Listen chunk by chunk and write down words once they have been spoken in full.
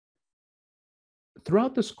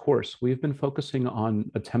Throughout this course, we've been focusing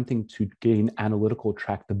on attempting to gain analytical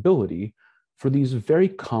tractability for these very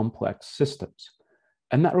complex systems.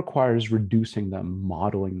 And that requires reducing them,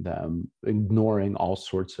 modeling them, ignoring all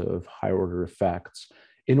sorts of higher order effects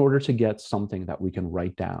in order to get something that we can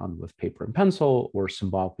write down with paper and pencil or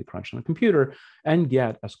symbolically crunch on a computer and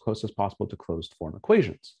get as close as possible to closed form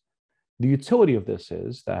equations. The utility of this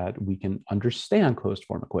is that we can understand closed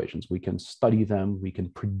form equations. We can study them, we can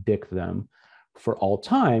predict them for all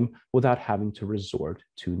time without having to resort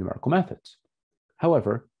to numerical methods.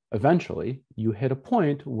 However, eventually you hit a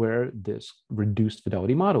point where this reduced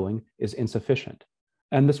fidelity modeling is insufficient.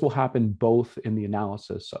 And this will happen both in the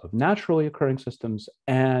analysis of naturally occurring systems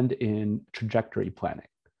and in trajectory planning.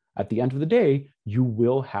 At the end of the day, you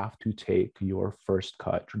will have to take your first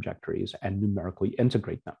cut trajectories and numerically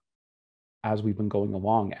integrate them. As we've been going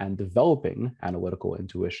along and developing analytical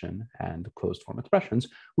intuition and closed form expressions,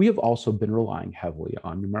 we have also been relying heavily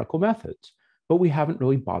on numerical methods, but we haven't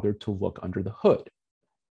really bothered to look under the hood.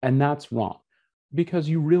 And that's wrong, because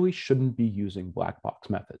you really shouldn't be using black box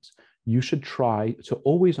methods. You should try to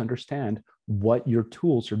always understand what your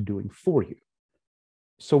tools are doing for you.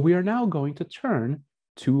 So we are now going to turn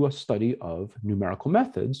to a study of numerical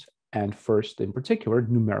methods, and first in particular,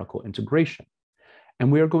 numerical integration.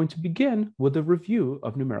 And we are going to begin with a review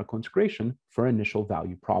of numerical integration for initial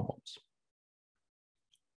value problems.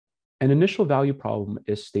 An initial value problem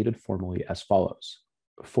is stated formally as follows.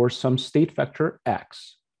 For some state vector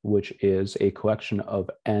x, which is a collection of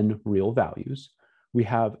n real values, we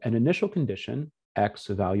have an initial condition, x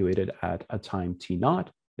evaluated at a time t naught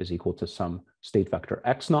is equal to some state vector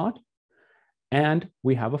x naught, and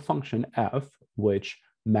we have a function f, which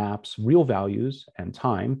maps real values and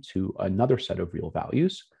time to another set of real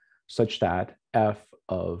values, such that f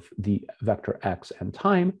of the vector x and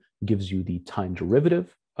time gives you the time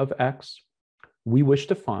derivative of x. We wish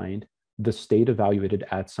to find the state evaluated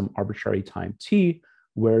at some arbitrary time t,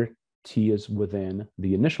 where t is within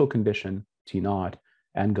the initial condition, t naught,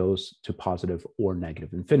 and goes to positive or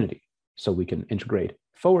negative infinity. So we can integrate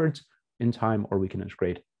forwards in time, or we can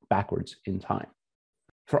integrate backwards in time.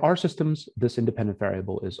 For our systems, this independent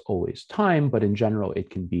variable is always time, but in general, it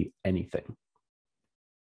can be anything.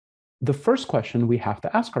 The first question we have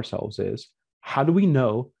to ask ourselves is, how do we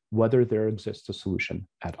know whether there exists a solution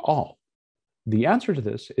at all? The answer to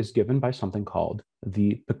this is given by something called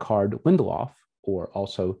the Picard-Lindelof, or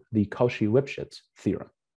also the Cauchy-Lipschitz theorem.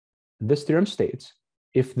 This theorem states,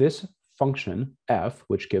 if this function f,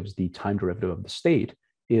 which gives the time derivative of the state,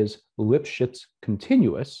 is Lipschitz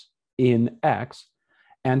continuous in x,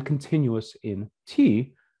 and continuous in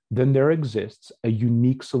t, then there exists a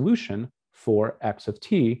unique solution for x of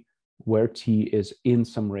t, where t is in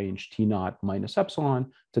some range t naught minus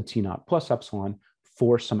epsilon to t naught plus epsilon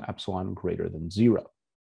for some epsilon greater than 0.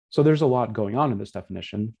 So there's a lot going on in this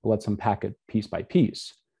definition. Let's unpack it piece by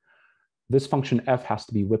piece. This function f has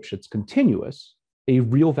to be Lipschitz continuous. A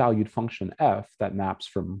real valued function f that maps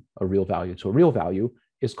from a real value to a real value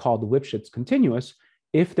is called Lipschitz continuous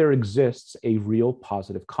if there exists a real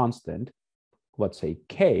positive constant, let's say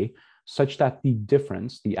k, such that the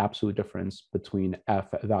difference, the absolute difference between f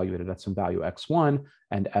evaluated at some value x1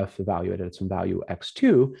 and f evaluated at some value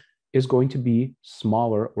x2 is going to be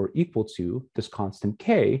smaller or equal to this constant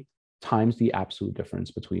k times the absolute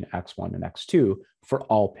difference between x1 and x2 for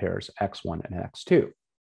all pairs x1 and x2.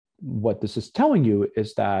 What this is telling you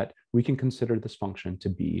is that we can consider this function to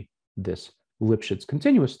be this Lipschitz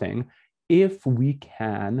continuous thing if we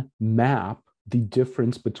can map the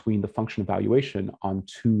difference between the function evaluation on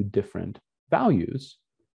two different values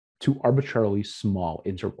to arbitrarily small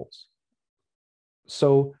intervals.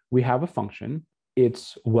 So we have a function,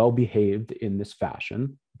 it's well behaved in this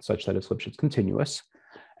fashion, such that it's Lipschitz continuous,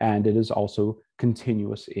 and it is also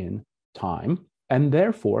continuous in time. And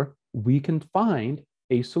therefore, we can find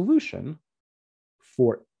a solution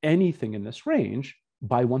for anything in this range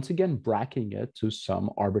by once again bracketing it to some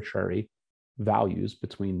arbitrary values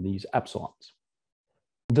between these epsilons.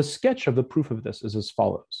 The sketch of the proof of this is as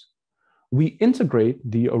follows. We integrate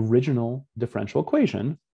the original differential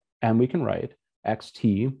equation, and we can write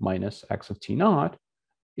xt minus x of t naught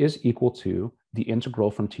is equal to the integral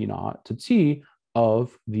from t naught to t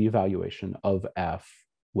of the evaluation of f,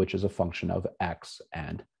 which is a function of x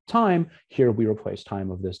and time. Here we replace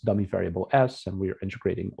time of this dummy variable s, and we are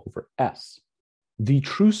integrating over s. The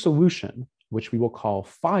true solution, which we will call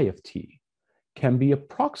phi of t, can be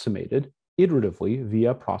approximated iteratively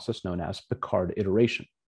via a process known as Picard iteration.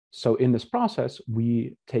 So in this process,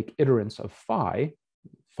 we take iterants of phi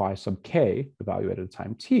sub k, evaluated at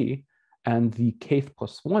time t, And the kth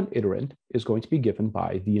plus 1 iterant is going to be given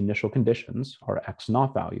by the initial conditions, our x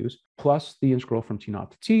naught values, plus the integral from t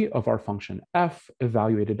naught to t of our function f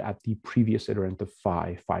evaluated at the previous iterant of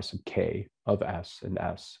phi sub k of s and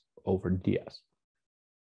s over ds.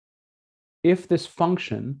 If this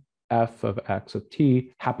function f of x of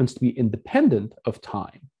t happens to be independent of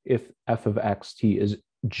time, if f of x t is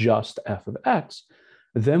just f of x,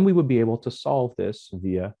 then we would be able to solve this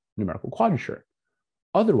via numerical quadrature.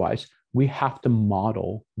 Otherwise, we have to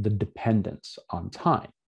model the dependence on time.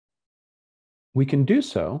 We can do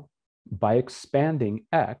so by expanding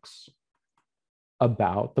x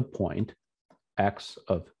about the point x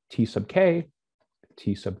of t sub k,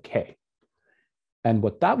 t sub k. And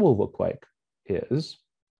what that will look like is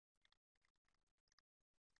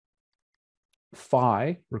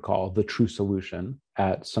phi, recall the true solution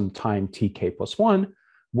at some time tk plus 1,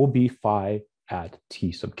 will be phi at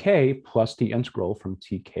t sub k plus the integral from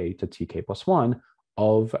tk to tk plus 1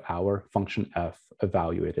 of our function f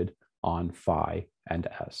evaluated on phi and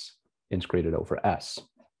s integrated over s.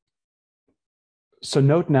 So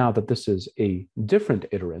note now that this is a different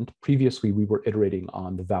iterant. Previously, we were iterating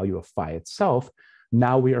on the value of phi itself.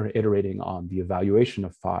 Now we are iterating on the evaluation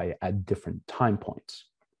of phi at different time points.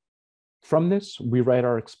 From this, we write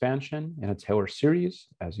our expansion in a Taylor series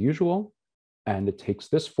as usual, and it takes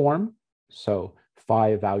this form. So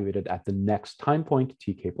phi evaluated at the next time point,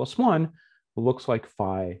 tk plus 1, looks like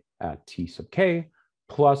phi at t sub k,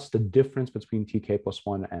 plus the difference between tk plus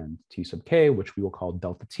 1 and t sub k, which we will call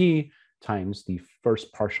delta t, times the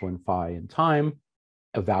first partial in phi in time,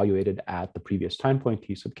 evaluated at the previous time point,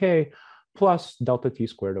 t sub k, plus delta t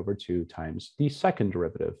squared over 2 times the second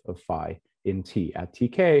derivative of phi in t at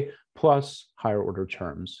tk, plus higher order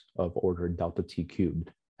terms of order delta t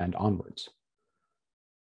cubed and onwards.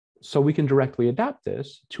 So we can directly adapt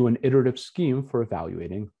this to an iterative scheme for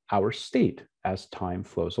evaluating our state as time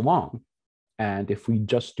flows along. And if we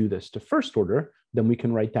just do this to first order, then we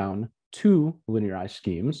can write down two linearized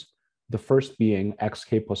schemes. The first being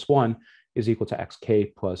xk plus 1 is equal to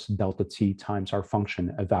xk plus delta t times our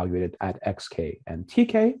function evaluated at xk and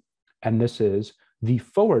tk. And this is the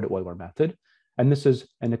forward Euler method. And this is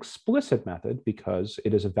an explicit method because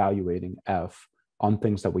it is evaluating f on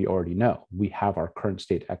things that we already know. We have our current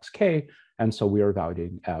state xk, and so we are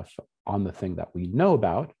evaluating f on the thing that we know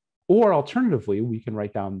about. Or alternatively, we can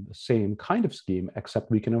write down the same kind of scheme,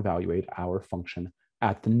 except we can evaluate our function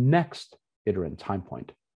at the next iterant time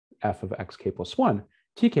point, f of xk plus 1,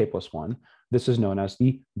 tk plus 1. This is known as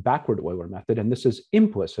the backward Euler method, and this is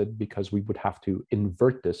implicit because we would have to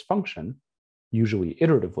invert this function, usually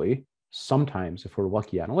iteratively, sometimes if we're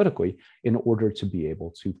lucky analytically, in order to be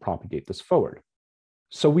able to propagate this forward.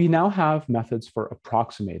 So we now have methods for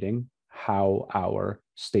approximating how our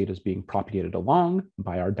state is being propagated along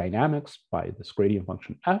by our dynamics, by this gradient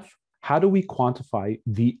function f. How do we quantify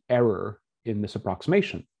the error in this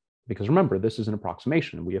approximation? Because remember, this is an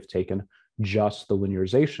approximation. We have taken just the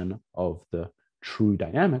linearization of the true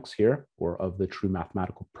dynamics here, or of the true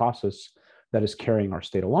mathematical process that is carrying our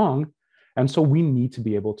state along. And so we need to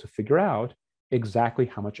be able to figure out exactly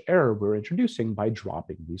how much error we're introducing by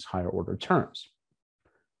dropping these higher order terms.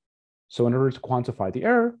 So in order to quantify the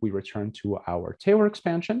error, we return to our Taylor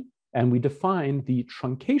expansion, and we define the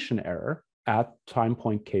truncation error at time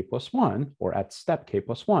point k plus 1, or at step k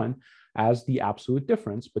plus 1, as the absolute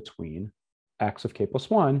difference between x of k plus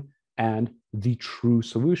 1 and the true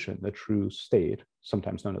solution, the true state,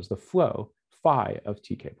 sometimes known as the flow, phi of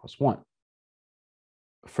tk plus 1.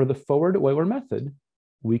 For the forward Euler method,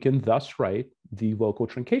 we can thus write the local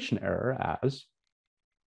truncation error as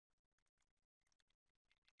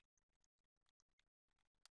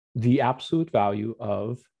the absolute value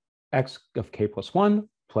of x of k plus 1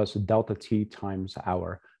 plus delta t times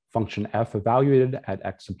our function f evaluated at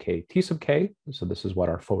x sub k t sub k. So this is what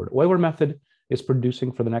our forward Euler method is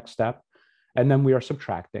producing for the next step. And then we are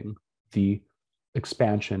subtracting the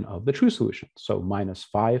expansion of the true solution. So minus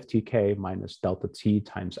phi of tk minus delta t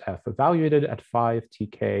times f evaluated at phi of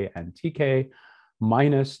tk and tk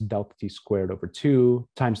minus delta t squared over 2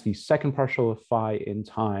 times the second partial of phi in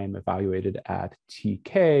time evaluated at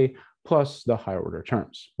tk plus the higher order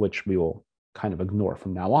terms, which we will kind of ignore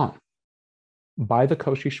from now on. By the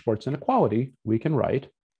Cauchy-Schwarz inequality, we can write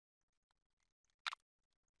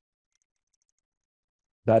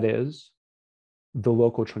that is the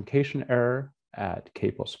local truncation error at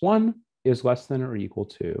k plus 1 is less than or equal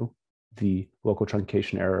to the local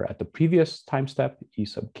truncation error at the previous time step, e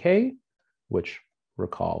sub k, which,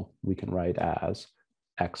 recall, we can write as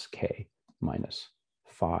xk minus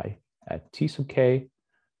phi at t sub k,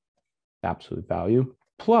 absolute value,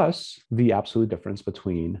 plus the absolute difference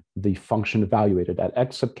between the function evaluated at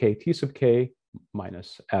x sub k, t sub k,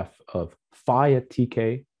 minus f of phi at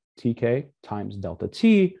tk times delta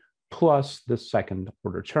t, plus the second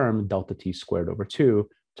order term, delta t squared over 2,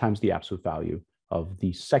 times the absolute value of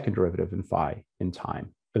the second derivative in phi in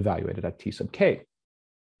time evaluated at t sub k.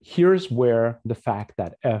 Here's where the fact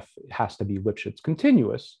that f has to be Lipschitz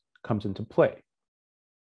continuous comes into play.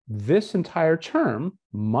 This entire term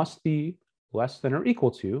must be less than or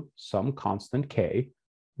equal to some constant k,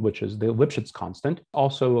 which is the Lipschitz constant,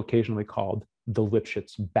 also occasionally called the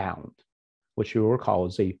Lipschitz bound, which you will recall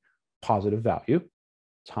is a positive value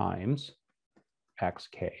times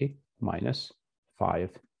xk minus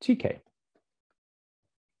 5tk.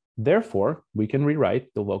 Therefore, we can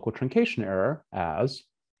rewrite the local truncation error as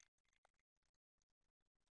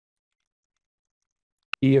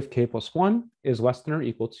e of k plus 1 is less than or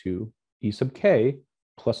equal to e sub k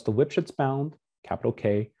plus the Lipschitz bound, capital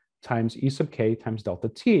K, times e sub k times delta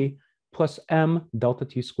t plus m delta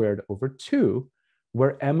t squared over 2,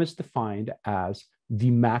 where m is defined as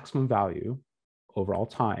the maximum value over all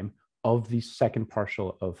time of the second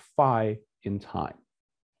partial of phi in time.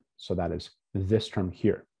 So that is this term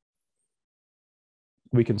here.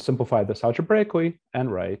 We can simplify this algebraically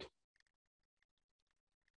and write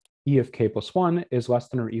e of k plus 1 is less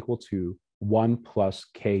than or equal to 1 plus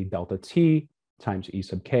k delta t times e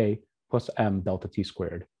sub k plus m delta t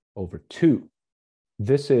squared over 2.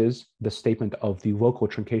 This is the statement of the local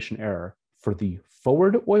truncation error for the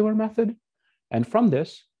forward Euler method. And from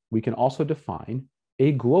this, we can also define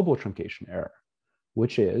a global truncation error,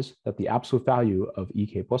 which is that the absolute value of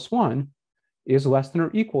ek plus 1 is less than or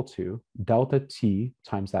equal to delta t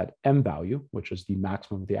times that m value, which is the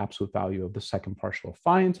maximum of the absolute value of the second partial of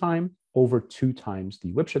phi in time, over 2 times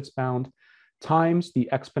the Lipschitz bound, times the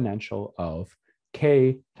exponential of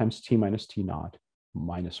k times t minus t naught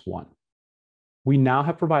minus 1. We now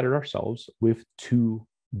have provided ourselves with 2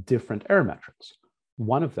 different error metrics.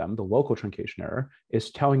 One of them, the local truncation error,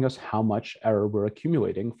 is telling us how much error we're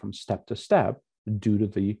accumulating from step to step due to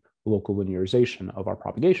the local linearization of our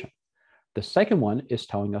propagation. The second one is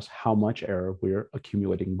telling us how much error we're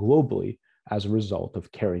accumulating globally as a result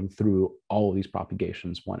of carrying through all of these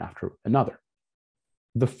propagations one after another.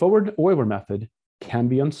 The forward Euler method can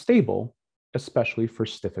be unstable, especially for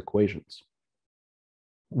stiff equations.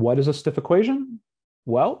 What is a stiff equation?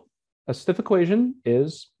 Well, a stiff equation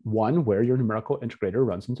is one where your numerical integrator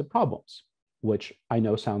runs into problems, which I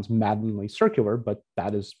know sounds maddeningly circular, but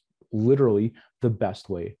that is literally the best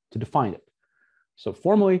way to define it. So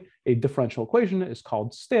formally, a differential equation is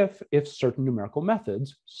called stiff if certain numerical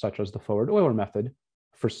methods, such as the forward Euler method,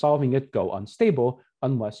 for solving it go unstable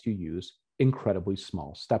unless you use incredibly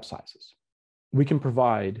small step sizes. We can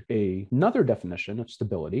provide another definition of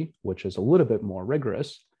stability, which is a little bit more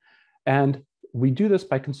rigorous. And we do this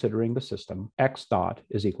by considering the system x dot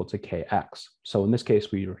is equal to kx. So in this case,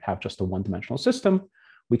 we have just a one-dimensional system.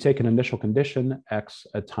 We take an initial condition, x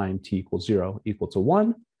at time t equals 0 equal to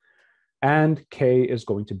 1, and k is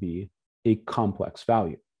going to be a complex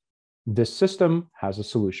value. This system has a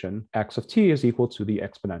solution, x of t is equal to the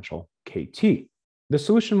exponential kt. The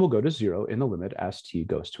solution will go to 0 in the limit as t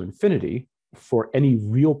goes to infinity for any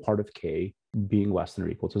real part of k being less than or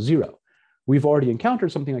equal to 0. We've already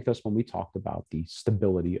encountered something like this when we talked about the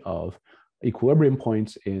stability of equilibrium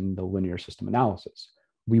points in the linear system analysis.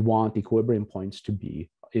 We want equilibrium points to be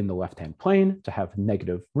in the left-hand plane, to have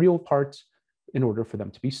negative real parts, in order for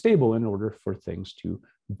them to be stable, in order for things to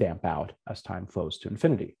damp out as time flows to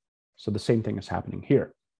infinity. So the same thing is happening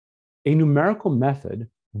here. A numerical method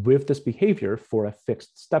with this behavior for a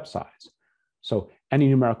fixed step size. So any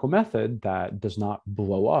numerical method that does not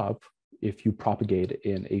blow up if you propagate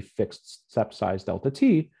in a fixed step size delta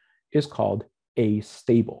t is called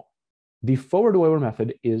astable. The forward Euler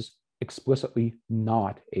method is explicitly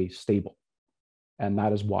not astable. And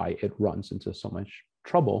that is why it runs into so much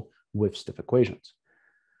trouble with stiff equations.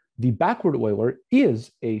 The backward Euler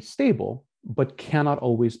is astable, but cannot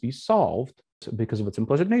always be solved because of its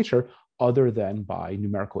implicit nature, other than by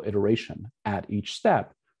numerical iteration at each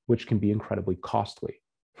step, which can be incredibly costly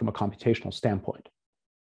from a computational standpoint.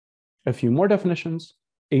 A few more definitions.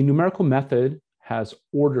 A numerical method has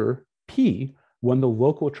order p when the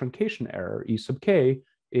local truncation error, e sub k,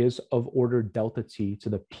 is of order delta t to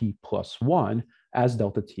the p plus 1 as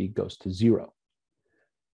delta t goes to 0.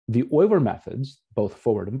 The Euler methods, both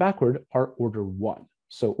forward and backward, are order 1.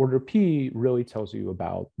 So order p really tells you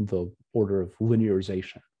about the order of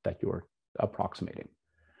linearization that you're approximating.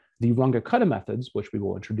 The Runge-Kutta methods, which we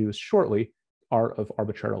will introduce shortly, are of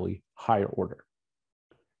arbitrarily higher order.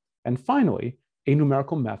 And finally, a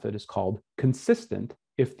numerical method is called consistent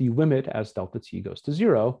if the limit as delta t goes to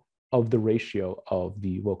 0 of the ratio of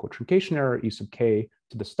the local truncation error E sub k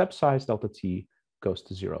to the step size delta t goes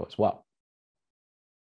to 0 as well.